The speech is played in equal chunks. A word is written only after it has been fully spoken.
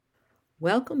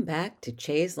Welcome back to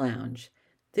Che's Lounge.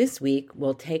 This week,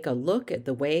 we'll take a look at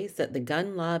the ways that the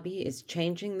gun lobby is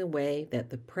changing the way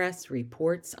that the press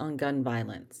reports on gun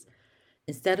violence.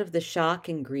 Instead of the shock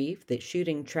and grief that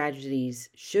shooting tragedies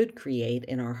should create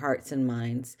in our hearts and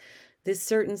minds, this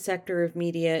certain sector of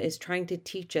media is trying to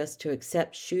teach us to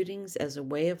accept shootings as a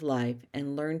way of life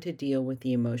and learn to deal with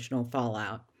the emotional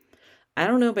fallout. I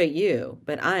don't know about you,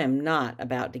 but I am not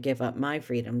about to give up my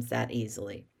freedoms that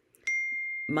easily.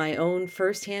 My own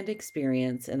firsthand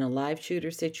experience in a live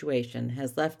shooter situation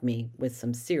has left me with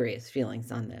some serious feelings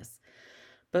on this.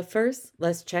 But first,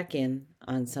 let's check in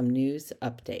on some news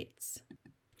updates.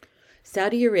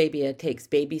 Saudi Arabia takes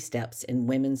baby steps in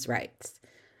women's rights.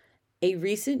 A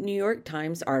recent New York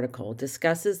Times article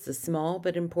discusses the small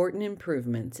but important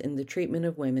improvements in the treatment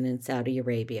of women in Saudi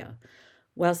Arabia.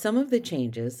 While some of the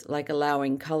changes, like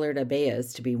allowing colored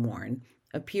abayas to be worn,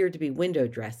 appear to be window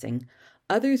dressing,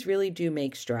 others really do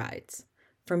make strides.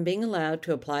 From being allowed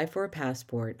to apply for a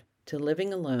passport to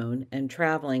living alone and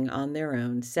traveling on their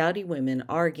own, Saudi women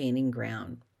are gaining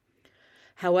ground.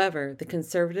 However, the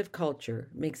conservative culture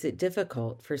makes it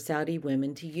difficult for Saudi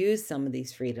women to use some of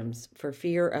these freedoms for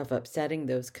fear of upsetting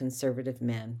those conservative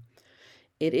men.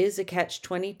 It is a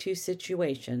catch-22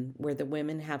 situation where the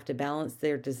women have to balance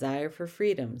their desire for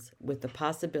freedoms with the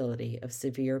possibility of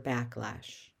severe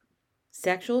backlash.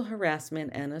 Sexual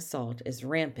harassment and assault is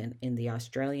rampant in the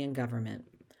Australian government.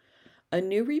 A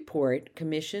new report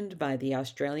commissioned by the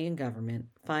Australian government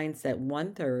finds that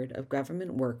 1/3 of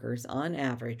government workers on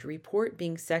average report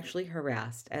being sexually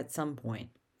harassed at some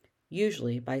point,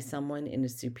 usually by someone in a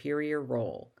superior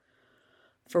role.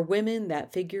 For women,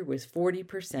 that figure was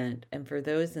 40%, and for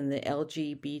those in the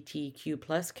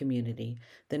LGBTQ+ community,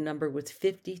 the number was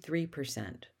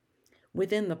 53%.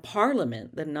 Within the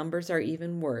parliament, the numbers are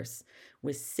even worse,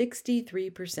 with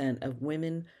 63% of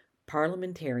women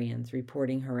parliamentarians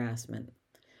reporting harassment.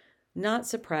 Not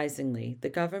surprisingly, the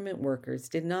government workers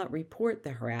did not report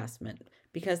the harassment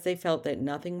because they felt that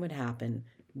nothing would happen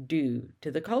due to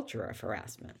the culture of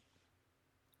harassment.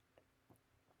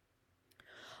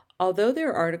 Although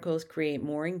their articles create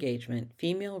more engagement,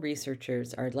 female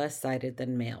researchers are less cited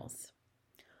than males.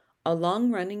 A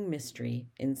long-running mystery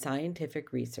in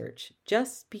scientific research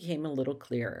just became a little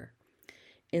clearer.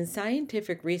 In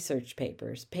scientific research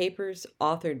papers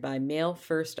authored by male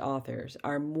first authors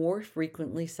are more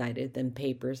frequently cited than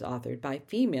papers authored by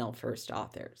female first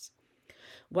authors.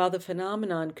 While the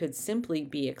phenomenon could simply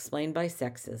be explained by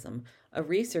sexism, a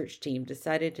research team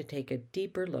decided to take a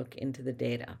deeper look into the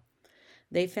data.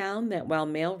 They found that while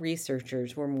male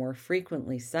researchers were more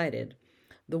frequently cited,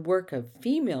 the work of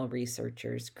female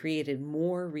researchers created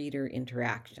more reader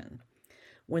interaction.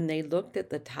 When they looked at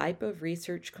the type of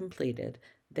research completed,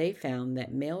 they found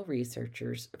that male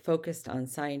researchers focused on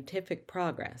scientific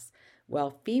progress,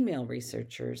 while female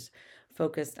researchers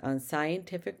focused on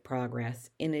scientific progress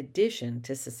in addition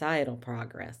to societal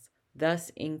progress,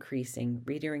 thus increasing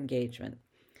reader engagement.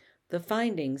 The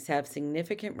findings have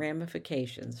significant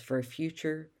ramifications for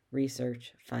future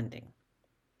research funding.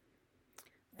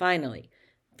 Finally,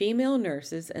 female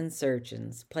nurses and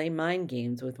surgeons play mind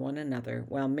games with one another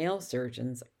while male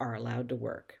surgeons are allowed to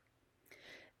work.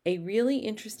 A really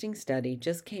interesting study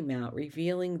just came out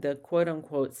revealing the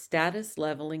quote-unquote status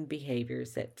leveling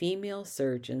behaviors that female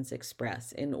surgeons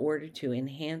express in order to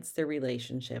enhance their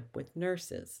relationship with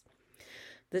nurses.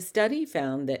 The study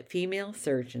found that female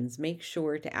surgeons make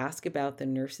sure to ask about the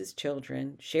nurses'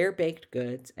 children, share baked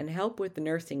goods, and help with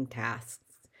nursing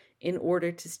tasks in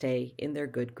order to stay in their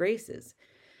good graces.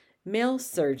 Male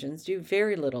surgeons do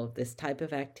very little of this type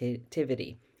of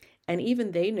activity, and even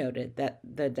they noted that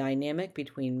the dynamic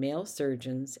between male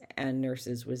surgeons and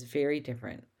nurses was very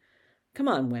different. Come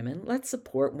on, women, let's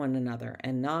support one another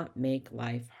and not make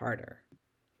life harder.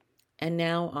 And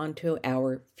now on to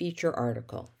our feature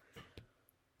article.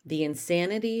 The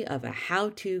insanity of a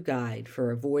how-to guide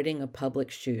for avoiding a public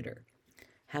shooter.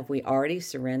 Have we already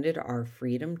surrendered our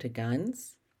freedom to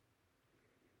guns?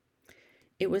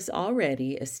 It was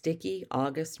already a sticky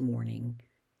August morning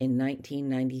in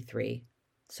 1993,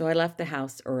 so I left the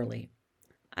house early.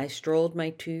 I strolled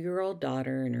my 2-year-old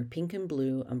daughter in her pink and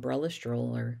blue umbrella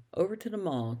stroller over to the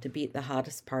mall to beat the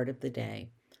hottest part of the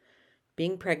day.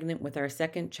 Being pregnant with our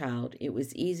second child, it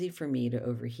was easy for me to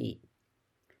overheat.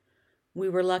 We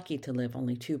were lucky to live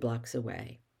only 2 blocks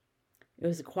away. It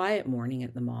was a quiet morning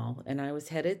at the mall, and I was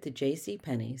headed to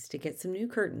JCPenney's to get some new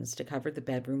curtains to cover the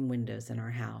bedroom windows in our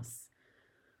house.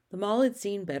 The mall had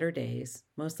seen better days,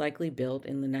 most likely built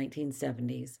in the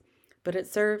 1970s, but it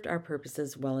served our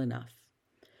purposes well enough.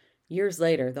 Years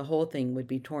later, the whole thing would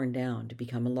be torn down to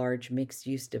become a large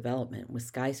mixed-use development with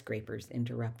skyscrapers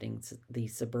interrupting the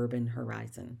suburban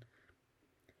horizon.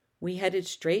 We headed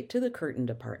straight to the curtain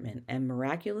department, and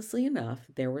miraculously enough,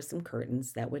 there were some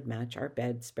curtains that would match our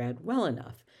bedspread well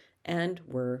enough and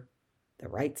were the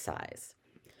right size.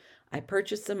 I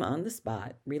purchased them on the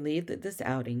spot, relieved that this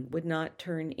outing would not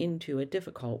turn into a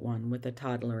difficult one with a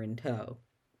toddler in tow.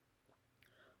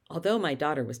 Although my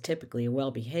daughter was typically a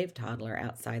well-behaved toddler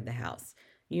outside the house,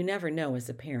 you never know as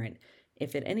a parent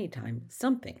if at any time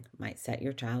something might set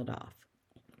your child off.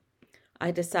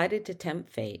 I decided to tempt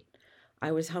fate.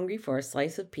 I was hungry for a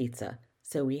slice of pizza,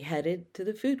 so we headed to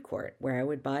the food court where I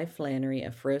would buy Flannery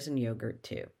a frozen yogurt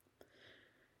too.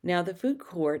 Now, the food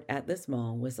court at this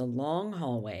mall was a long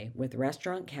hallway with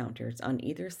restaurant counters on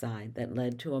either side that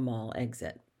led to a mall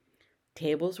exit.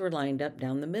 Tables were lined up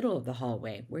down the middle of the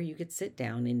hallway where you could sit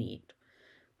down and eat.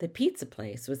 The pizza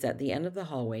place was at the end of the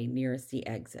hallway nearest the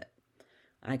exit.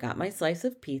 I got my slice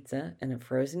of pizza and a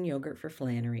frozen yogurt for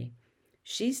Flannery.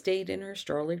 She stayed in her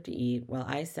stroller to eat while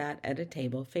I sat at a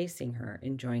table facing her,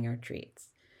 enjoying our treats.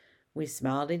 We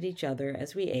smiled at each other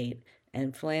as we ate,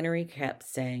 and Flannery kept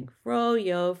saying,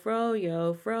 "Froyo,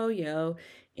 froyo, froyo,"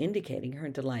 indicating her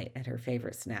delight at her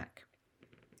favorite snack.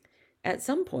 At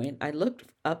some point, I looked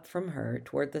up from her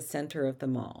toward the center of the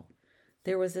mall.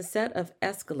 There was a set of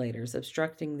escalators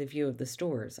obstructing the view of the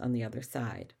stores on the other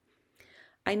side.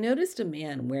 I noticed a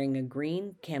man wearing a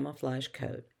green camouflage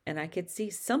coat, and I could see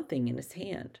something in his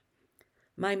hand.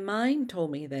 My mind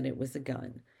told me that it was a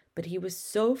gun, but he was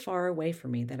so far away from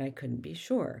me that I couldn't be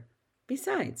sure.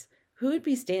 Besides, who would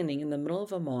be standing in the middle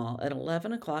of a mall at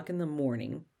 11 o'clock in the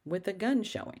morning with a gun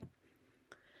showing?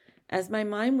 As my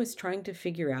mind was trying to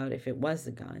figure out if it was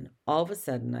a gun, all of a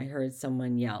sudden I heard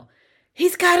someone yell,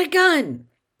 "He's got a gun!"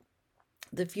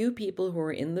 The few people who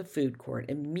were in the food court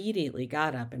immediately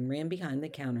got up and ran behind the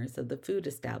counters of the food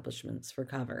establishments for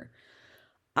cover.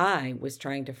 I was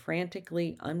trying to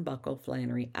frantically unbuckle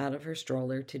Flannery out of her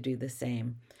stroller to do the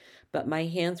same, but my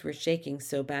hands were shaking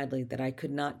so badly that I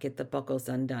could not get the buckles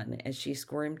undone as she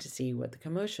squirmed to see what the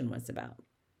commotion was about.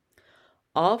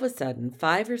 All of a sudden,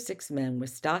 5 or 6 men with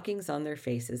stockings on their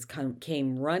faces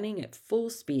came running at full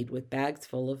speed with bags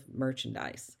full of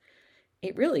merchandise.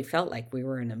 It really felt like we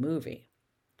were in a movie.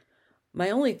 My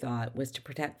only thought was to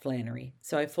protect Flannery,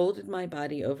 so I folded my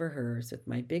body over hers with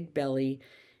my big belly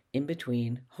in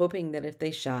between, hoping that if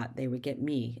they shot, they would get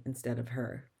me instead of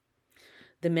her.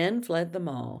 The men fled the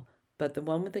mall, but the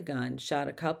one with the gun shot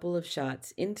a couple of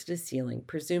shots into the ceiling,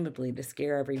 presumably to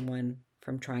scare everyone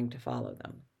from trying to follow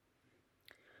them.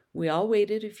 We all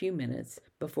waited a few minutes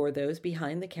before those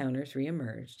behind the counters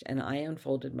reemerged, and I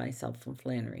unfolded myself from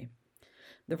Flannery.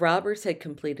 The robbers had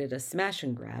completed a smash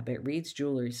and grab at Reed's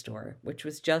jewelry store, which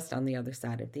was just on the other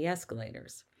side of the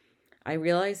escalators. I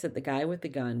realized that the guy with the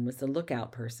gun was the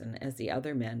lookout person as the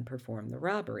other men performed the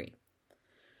robbery.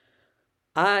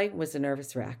 I was a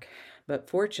nervous wreck, but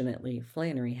fortunately,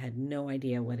 Flannery had no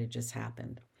idea what had just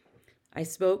happened. I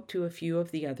spoke to a few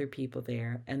of the other people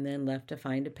there and then left to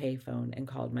find a payphone and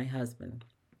called my husband.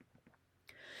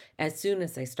 As soon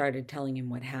as I started telling him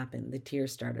what happened, the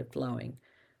tears started flowing.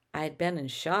 I had been in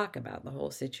shock about the whole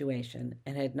situation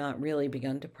and had not really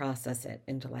begun to process it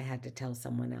until I had to tell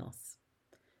someone else.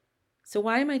 So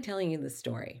why am I telling you this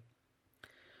story?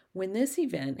 When this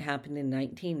event happened in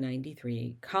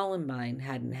 1993, Columbine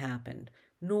hadn't happened,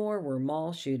 nor were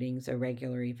mall shootings a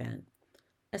regular event,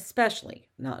 especially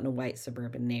not in a white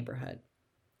suburban neighborhood.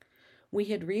 We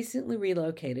had recently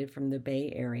relocated from the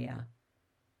Bay Area,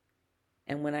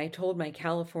 and when I told my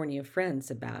California friends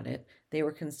about it, they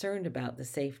were concerned about the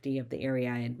safety of the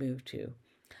area I had moved to.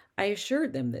 I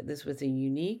assured them that this was a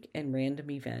unique and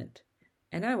random event,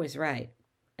 and I was right,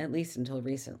 at least until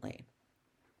recently.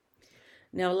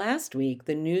 Now, last week,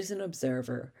 the News and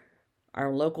Observer,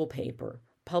 our local paper,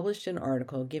 published an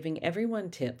article giving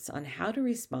everyone tips on how to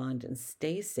respond and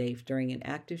stay safe during an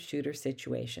active shooter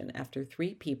situation after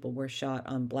 3 people were shot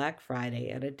on Black Friday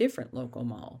at a different local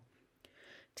mall.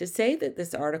 To say that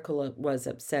this article was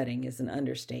upsetting is an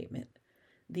understatement.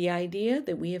 The idea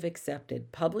that we have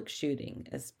accepted public shooting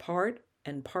as part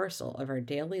and parcel of our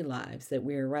daily lives, that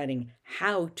we are writing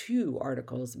how-to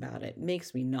articles about it,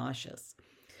 makes me nauseous.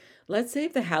 Let's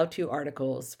save the how-to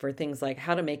articles for things like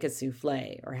how to make a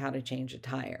souffle or how to change a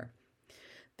tire.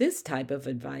 This type of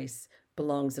advice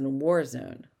belongs in a war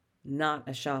zone, not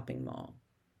a shopping mall.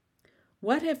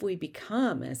 What have we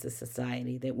become as a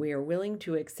society that we are willing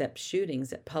to accept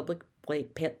shootings at public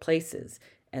places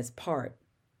as part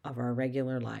of our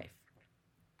regular life?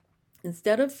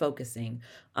 Instead of focusing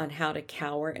on how to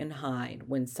cower and hide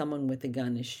when someone with a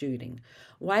gun is shooting,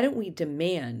 why don't we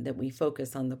demand that we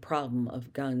focus on the problem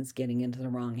of guns getting into the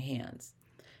wrong hands?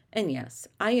 And yes,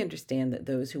 I understand that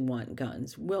those who want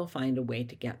guns will find a way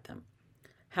to get them.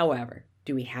 However,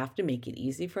 do we have to make it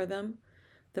easy for them?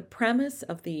 The premise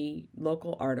of the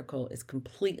local article is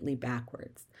completely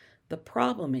backwards. The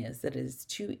problem is that it is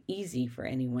too easy for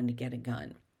anyone to get a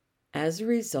gun. As a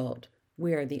result,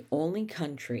 we are the only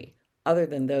country, other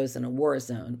than those in a war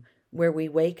zone, where we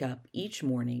wake up each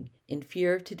morning in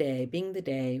fear of today being the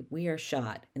day we are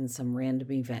shot in some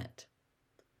random event.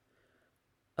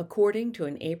 According to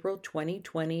an April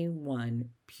 2021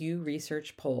 Pew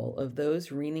Research poll of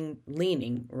those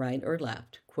leaning right or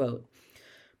left, quote,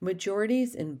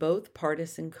 majorities in both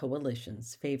partisan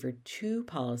coalitions favored two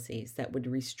policies that would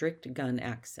restrict gun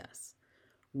access.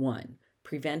 One,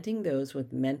 preventing those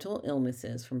with mental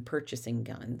illnesses from purchasing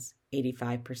guns.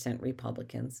 85%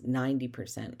 Republicans,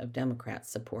 90% of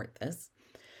Democrats support this.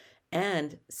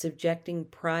 And subjecting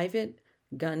private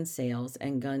gun sales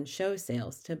and gun show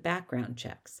sales to background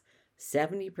checks.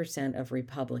 70% of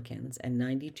Republicans and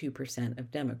 92%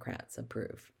 of Democrats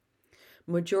approve.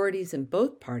 Majorities in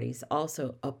both parties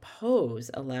also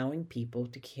oppose allowing people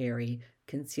to carry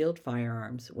concealed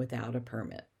firearms without a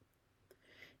permit.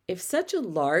 If such a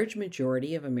large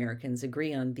majority of Americans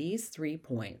agree on these 3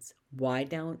 points, why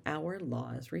don't our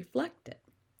laws reflect it?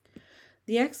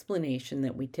 The explanation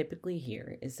that we typically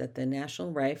hear is that the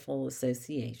National Rifle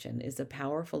Association is a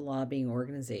powerful lobbying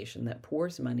organization that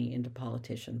pours money into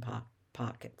politician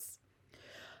pockets.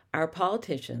 Our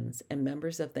politicians and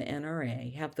members of the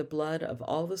NRA have the blood of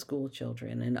all the school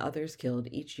children and others killed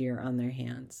each year on their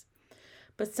hands.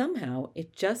 But somehow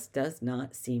it just does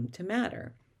not seem to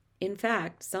matter. In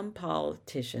fact, some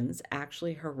politicians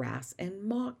actually harass and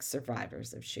mock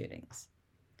survivors of shootings.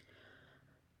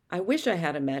 I wish I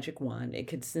had a magic wand. It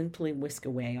could simply whisk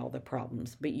away all the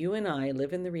problems, but you and I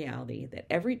live in the reality that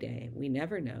every day we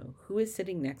never know who is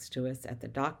sitting next to us at the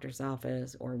doctor's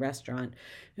office or restaurant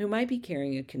who might be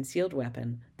carrying a concealed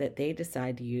weapon that they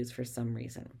decide to use for some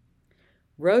reason.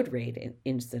 Road rage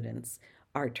incidents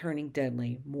are turning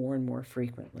deadly more and more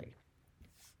frequently.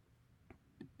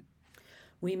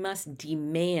 We must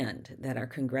demand that our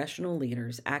congressional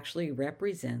leaders actually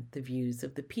represent the views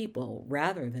of the people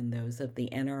rather than those of the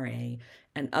NRA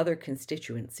and other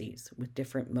constituencies with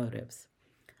different motives.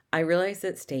 I realize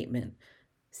that statement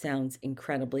sounds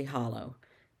incredibly hollow.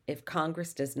 If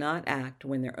Congress does not act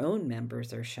when their own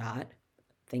members are shot,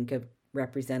 think of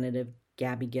Representative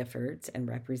Gabby Giffords and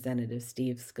Representative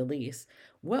Steve Scalise,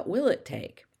 what will it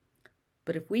take?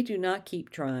 But if we do not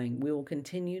keep trying, we will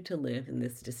continue to live in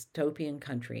this dystopian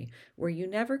country where you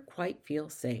never quite feel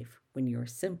safe when you're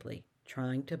simply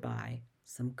trying to buy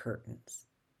some curtains.